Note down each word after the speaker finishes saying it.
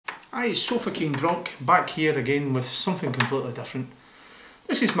Hi, SofaKingDrunk, back here again with something completely different.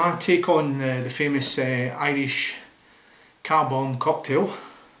 This is my take on the famous Irish car bomb cocktail,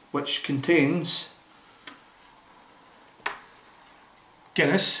 which contains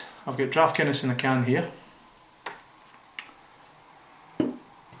Guinness. I've got draft Guinness in a can here.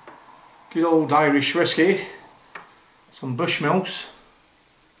 Good old Irish whiskey, some Bushmills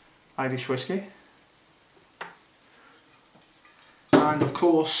Irish whiskey, and of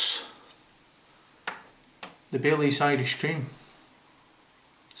course the Bailey's Irish cream.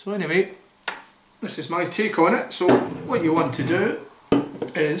 So anyway, this is my take on it. So what you want to do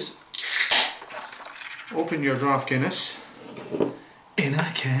is open your draft Guinness in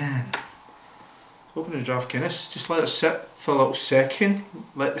a can. Open the draft Guinness, just let it sit for a little second,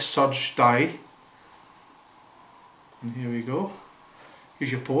 let the surge die. And here we go.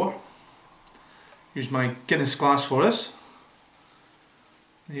 Here's your pour. Here's my Guinness glass for us.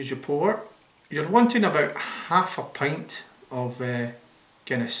 Here's your pour. You're wanting about half a pint of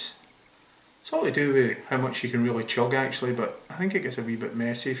Guinness. It's all to do with how much you can really chug actually, but I think it gets a wee bit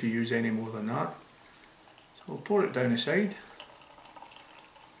messy if you use any more than that. So we'll pour it down the side.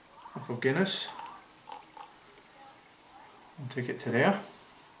 Half of Guinness. And take it to there.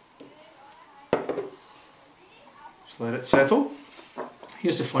 Just let it settle.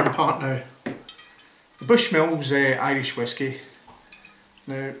 Here's the fun part now. The Bushmills Irish whiskey.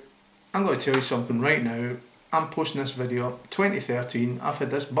 Now, I'm going to tell you something right now. I'm posting this video 2013. I've had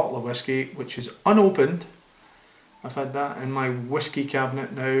this bottle of whiskey, which is unopened. I've had that in my whiskey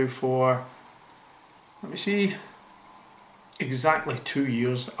cabinet now for, let me see, exactly 2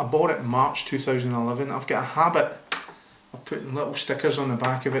 years. I bought it in March 2011. I've got a habit of putting little stickers on the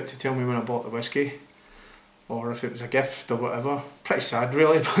back of it to tell me when I bought the whiskey, or if it was a gift or whatever. Pretty sad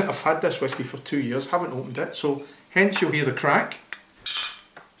really, but I've had this whiskey for 2 years, haven't opened it, so hence you'll hear the crack.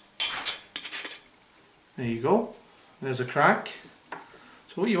 There you go, there's a crack.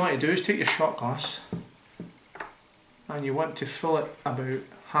 So what you want to do is take your shot glass and you want to fill it about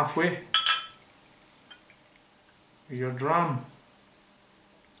halfway with your dram.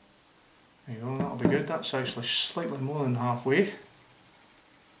 There you go, that'll be good. That's actually slightly more than halfway.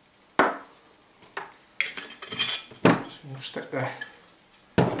 So we'll stick the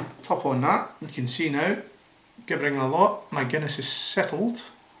top on that. You can see now, gibbering a lot, my Guinness is settled.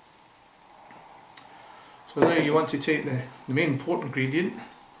 So now you want to take the main important ingredient,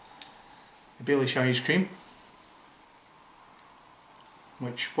 the Bailey's Irish cream,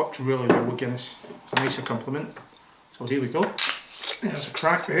 which works really well with Guinness. It's a nice accompaniment. So here we go. There's a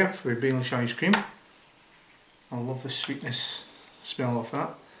crack there for the Bailey's Irish cream. I love the sweetness smell of that.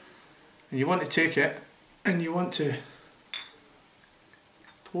 And you want to take it and you want to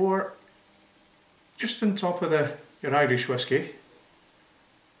pour just on top of your Irish whiskey.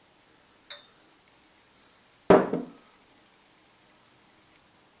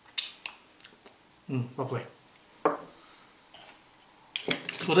 Lovely.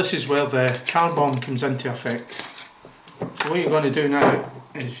 So this is where the car bomb comes into effect. So what you're going to do now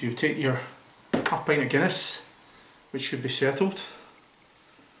is you take your half pint of Guinness, which should be settled,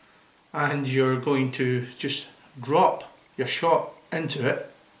 and you're going to just drop your shot into it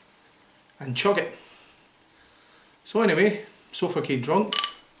and chug it. So anyway, SofaKingDrunk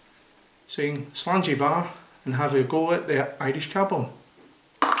saying Slangy var and have a go at the Irish car bomb.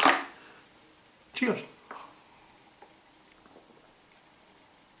 Cheers.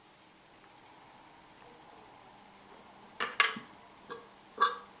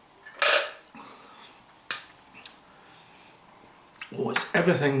 Oh, it's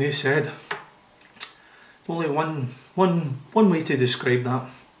everything they said. Only one way to describe that.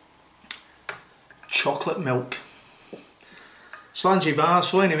 Chocolate milk. Slangy var.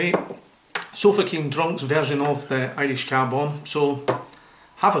 So anyway, SofaKingDrunk's version of the Irish car bomb. So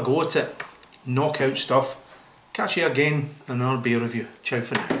have a go at it. Knockout stuff. Catch you again in another beer review. Ciao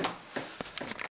for now.